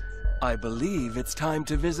thoughts. I believe it's time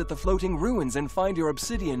to visit the floating ruins and find your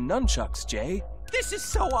obsidian nunchucks, Jay. This is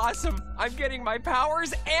so awesome! I'm getting my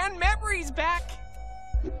powers and memories back!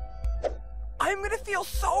 I'm gonna feel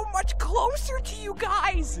so much closer to you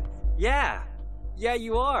guys! Yeah,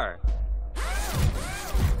 you are.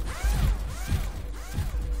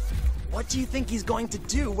 What do you think he's going to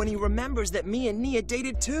do when he remembers that me and Nia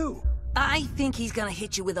dated too? I think he's gonna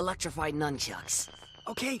hit you with electrified nunchucks.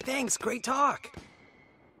 Okay, thanks, great talk.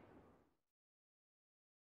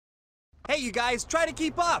 Hey, you guys, try to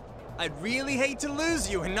keep up. I'd really hate to lose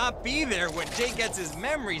you and not be there when Jay gets his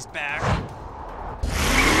memories back.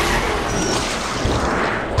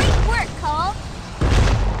 Great work, Cole.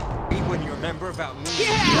 When you remember about me.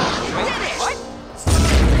 Yeah! Wait, what?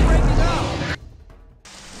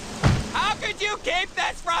 How could you keep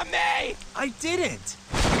this from me? I didn't.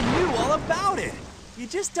 You knew all about it. You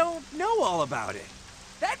just don't know all about it.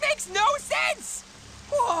 That makes no sense!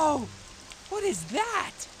 Whoa! What is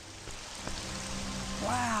that?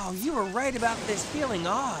 Wow, you were right about this feeling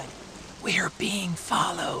odd. We're being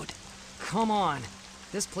followed. Come on.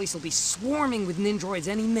 This place will be swarming with Nindroids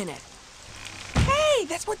any minute. Hey,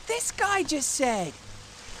 that's what this guy just said.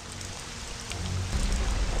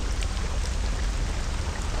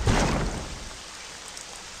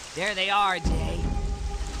 There they are, Jay.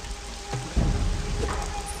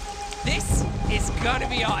 This is gonna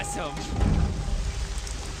be awesome.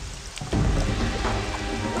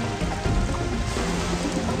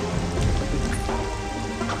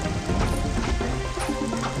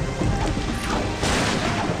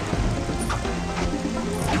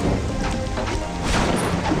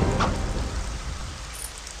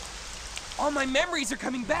 All my memories are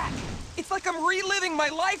coming back. It's like I'm reliving my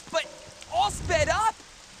life, but all sped up.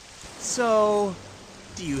 So,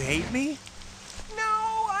 do you hate me?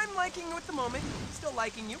 No, I'm liking you at the moment. Still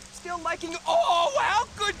liking you. Still liking you. Oh, how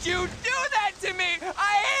could you do that to me?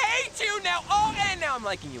 I hate you now. Oh, and now I'm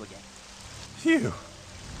liking you again. Phew.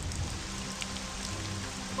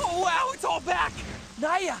 Oh, wow, it's all back.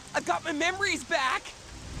 Naya, I've got my memories back.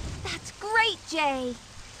 That's great, Jay.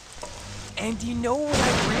 And do you know what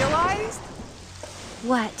I realized?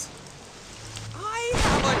 What? I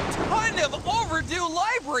have a ton of overdue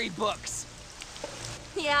library books.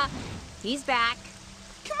 Yeah, he's back.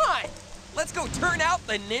 Come on, let's go turn out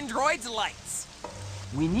the Nindroid's lights.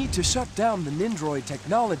 We need to shut down the Nindroid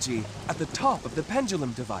technology at the top of the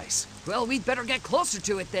pendulum device. Well, we'd better get closer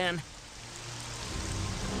to it then.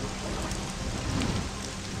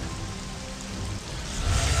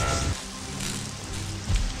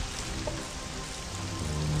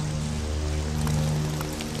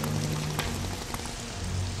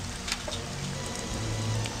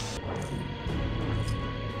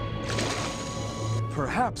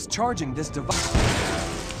 Perhaps charging this device...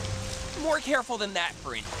 More careful than that,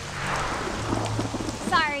 Bryn.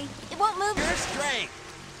 Sorry, it won't move. You're straight.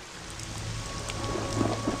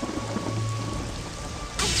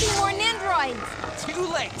 I see more Nindroids. Too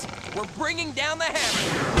late. We're bringing down the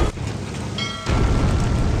hammer.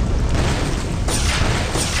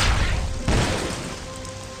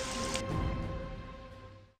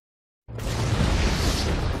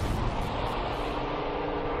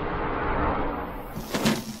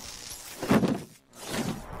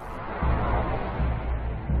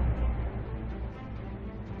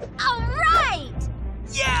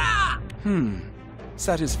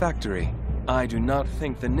 Satisfactory. I do not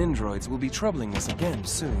think the Nindroids will be troubling us again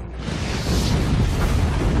soon.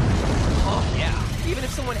 Oh, yeah. Even if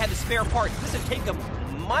someone had the spare parts, this would take them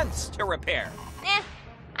months to repair.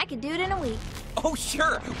 I could do it in a week. Oh,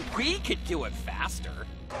 sure. We could do it faster.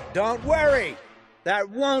 Don't worry. That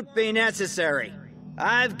won't be necessary.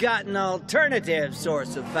 I've got an alternative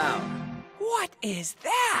source of power. What is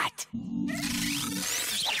that?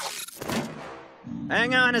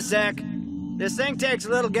 Hang on a sec. This thing takes a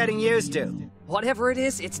little getting used to. Whatever it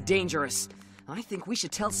is, it's dangerous. I think we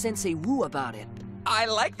should tell Sensei Wu about it. I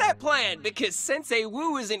like that plan, because Sensei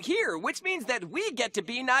Wu isn't here, which means that we get to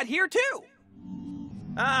be not here too.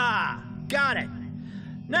 Ah, got it.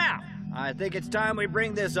 Now, I think it's time we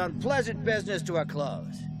bring this unpleasant business to a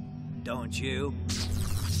close. Don't you?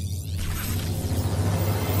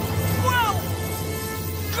 Whoa!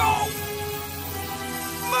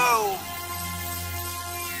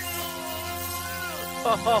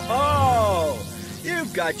 Whoa!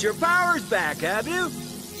 You've got your powers back, have you?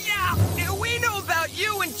 Yeah, and we know about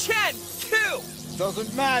you and Chen, too!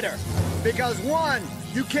 Doesn't matter. Because one,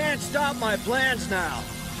 you can't stop my plans now.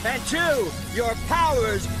 And two, your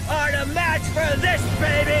powers are the match for this,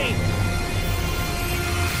 baby!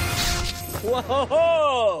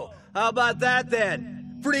 Whoa! How about that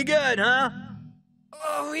then? Pretty good, huh?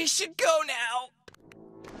 Oh, we should go now.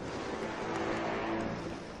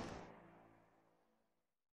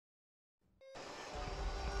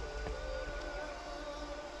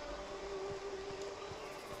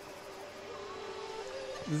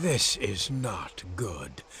 This is not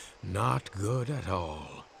good. Not good at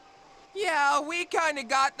all. Yeah, we kinda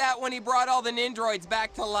got that when he brought all the Nindroids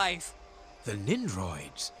back to life. The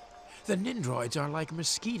Nindroids? The Nindroids are like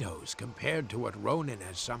mosquitoes compared to what Ronan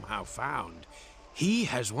has somehow found. He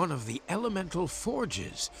has one of the elemental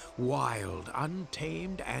forges, wild,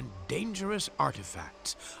 untamed, and dangerous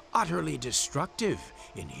artifacts, utterly destructive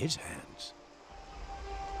in his hands.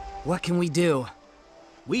 What can we do?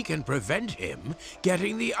 We can prevent him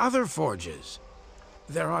getting the other forges.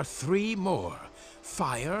 There are 3 more: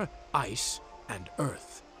 fire, ice, and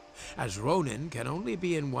earth. As Ronan can only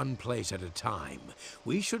be in one place at a time,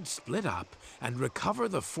 we should split up and recover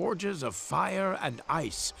the forges of fire and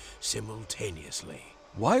ice simultaneously.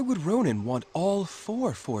 Why would Ronan want all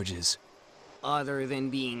 4 forges? Other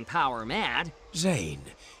than being power mad. Zane,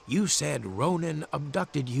 you said Ronan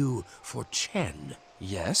abducted you for Chen.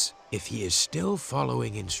 Yes? If he is still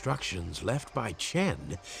following instructions left by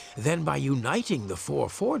Chen, then by uniting the 4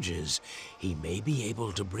 forges, he may be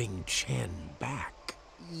able to bring Chen back.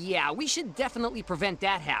 Yeah, we should definitely prevent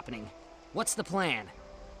that happening. What's the plan?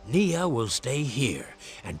 Nia will stay here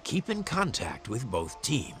and keep in contact with both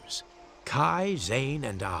teams. Kai, Zane,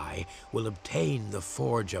 and I will obtain the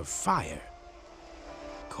Forge of Fire.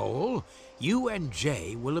 Cole, you and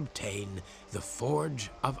Jay will obtain the Forge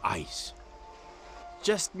of Ice.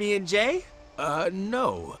 Just me and Jay?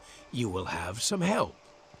 No. You will have some help.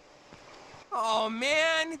 Oh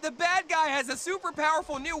man, the bad guy has a super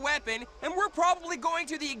powerful new weapon, and we're probably going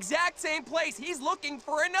to the exact same place he's looking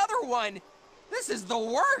for another one. This is the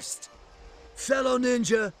worst. Fellow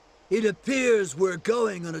ninja, it appears we're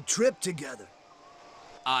going on a trip together.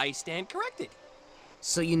 I stand corrected.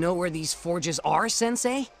 So you know where these forges are,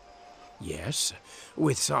 Sensei? Yes.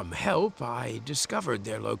 With some help, I discovered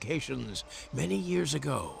their locations many years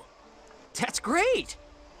ago. That's great!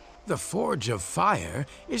 The Forge of Fire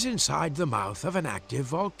is inside the mouth of an active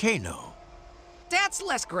volcano. That's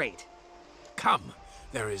less great. Come,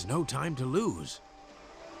 there is no time to lose.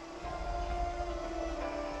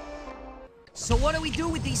 So what do we do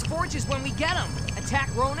with these forges when we get them?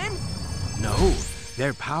 Attack Ronan? No,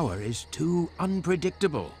 their power is too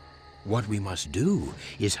unpredictable. What we must do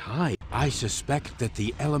is hide. I suspect that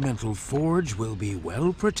the elemental forge will be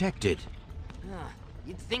well protected.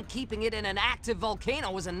 You'd think keeping it in an active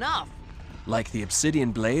volcano was enough. Like the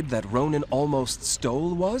obsidian blade that Ronan almost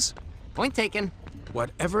stole was? Point taken.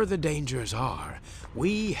 Whatever the dangers are,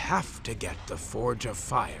 we have to get the Forge of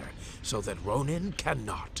Fire so that Ronan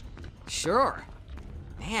cannot. Sure.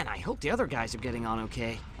 Man, I hope the other guys are getting on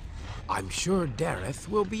okay. I'm sure Dareth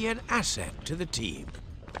will be an asset to the team.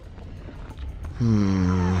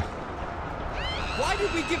 Why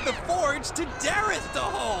did we give the forge to Dareth to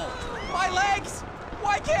hold? My legs!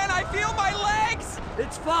 Why can't I feel my legs?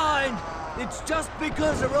 It's fine. It's just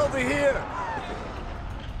because they're over here.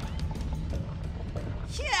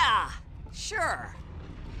 Yeah, sure.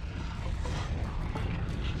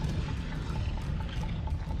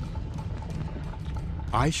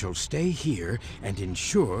 I shall stay here and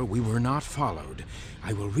ensure we were not followed.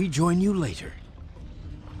 I will rejoin you later.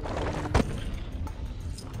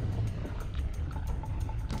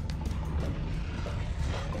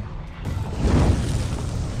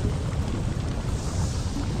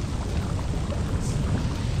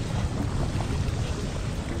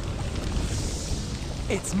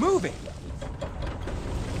 It's moving!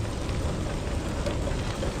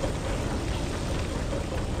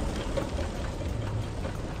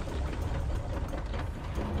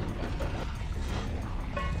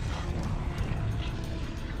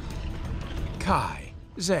 Kai,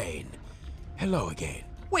 Zane, hello again.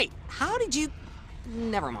 Wait, how did you...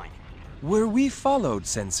 Never mind. Were we followed,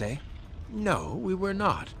 Sensei? No, we were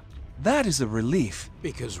not. That is a relief.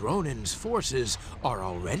 Because Ronan's forces are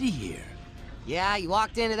already here. Yeah, you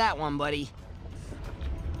walked into that one, buddy.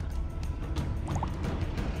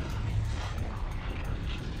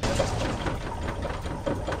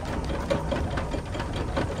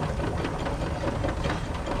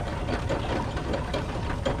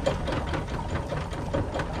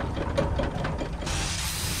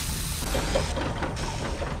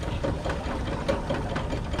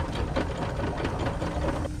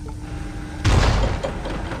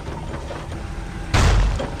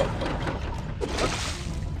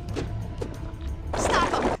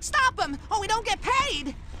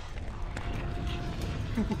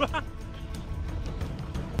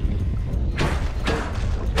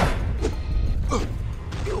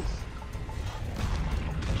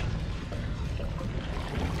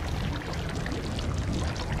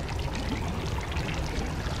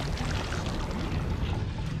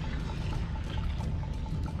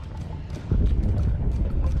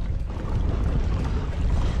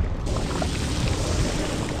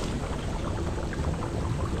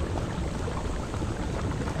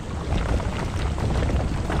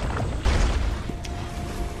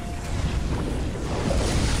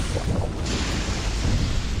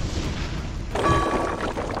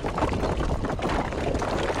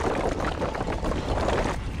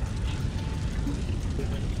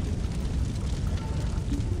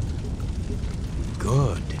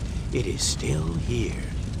 It is still here.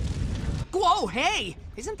 Whoa, hey!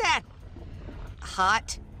 Isn't that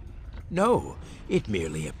hot? No, it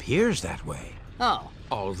merely appears that way. Oh.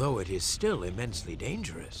 Although it is still immensely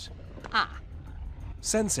dangerous. Ah.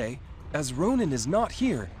 Sensei, as Ronin is not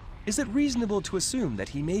here, is it reasonable to assume that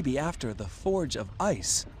he may be after the Forge of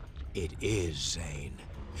Ice? It is, Zane.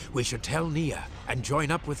 We should tell Nia and join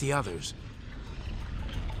up with the others.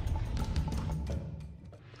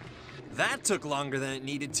 That took longer than it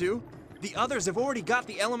needed to. The others have already got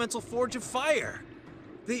the elemental Forge of Fire.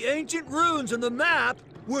 The ancient runes on the map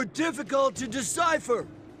were difficult to decipher.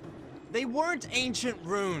 They weren't ancient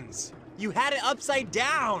runes. You had it upside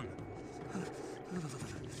down.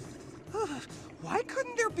 Why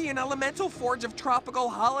couldn't there be an elemental forge of tropical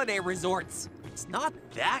holiday resorts? It's not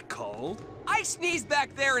that cold. I sneezed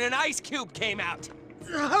back there and an ice cube came out.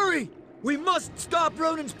 Hurry! We must stop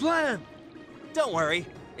Ronin's plan! Don't worry.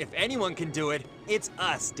 If anyone can do it, it's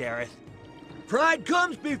us, Dareth. Pride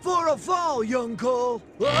comes before a fall, young Cole.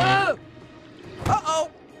 Ah! Uh-oh!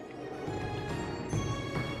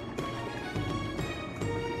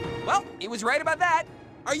 Well, he was right about that.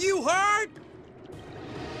 Are you hurt?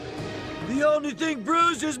 The only thing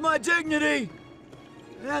bruised is my dignity.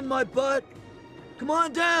 And my butt. Come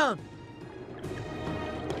on down.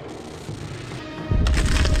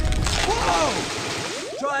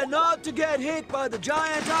 Whoa! Try not to get hit by the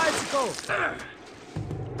giant icicle.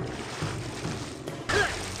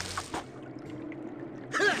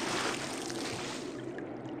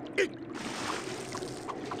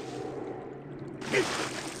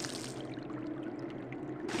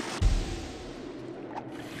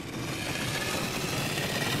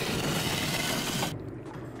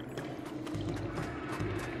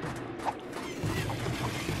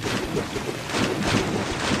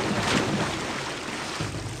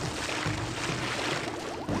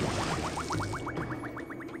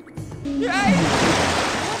 Hey!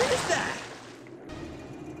 What is that?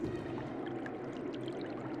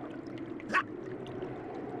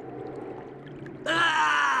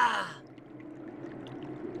 Ah!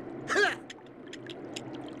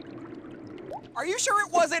 Are you sure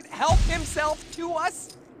it wasn't help himself to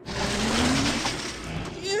us?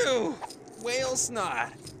 Ew! Whale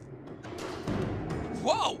snot.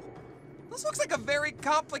 Whoa! This looks like a very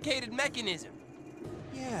complicated mechanism.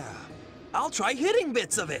 Yeah. I'll try hitting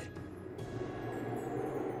bits of it.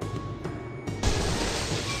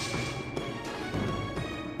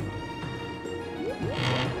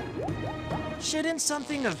 Shouldn't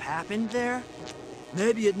something have happened there?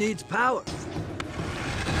 Maybe it needs power.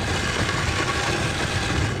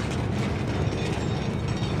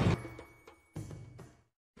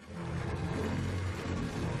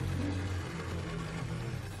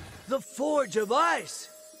 The Forge of Ice!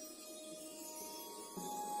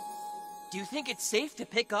 Do you think it's safe to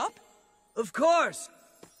pick up? Of course!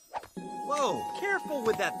 Whoa, careful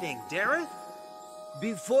with that thing, Dareth.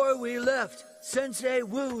 Before we left, Sensei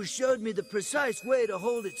Wu showed me the precise way to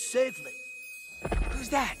hold it safely. Who's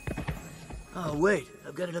that? Oh, wait,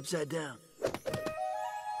 I've got it upside down.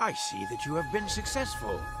 I see that you have been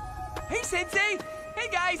successful. Hey, Sensei! Hey,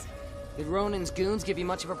 guys! Did Ronin's goons give you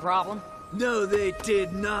much of a problem? No, they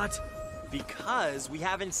did not. Because we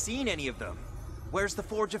haven't seen any of them. Where's the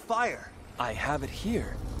Forge of Fire? I have it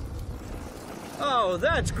here. Oh,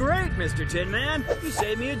 that's great, Mr. Tin Man. You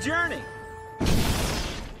saved me a journey.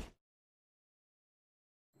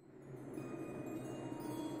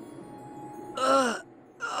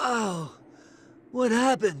 Oh. What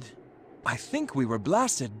happened? I think we were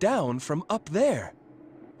blasted down from up there.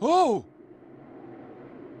 Oh!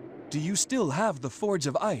 Do you still have the Forge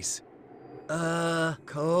of Ice?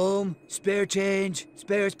 Comb, spare change,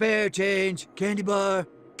 spare change, candy bar.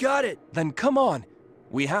 Got it! Then come on.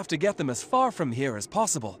 We have to get them as far from here as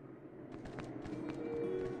possible.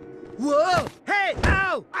 Whoa! Hey!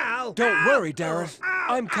 Ow! Ow! Don't worry, Dareth.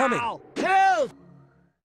 I'm coming. Ow. Help!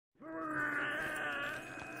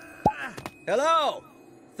 Hello!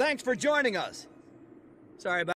 Thanks for joining us. Sorry about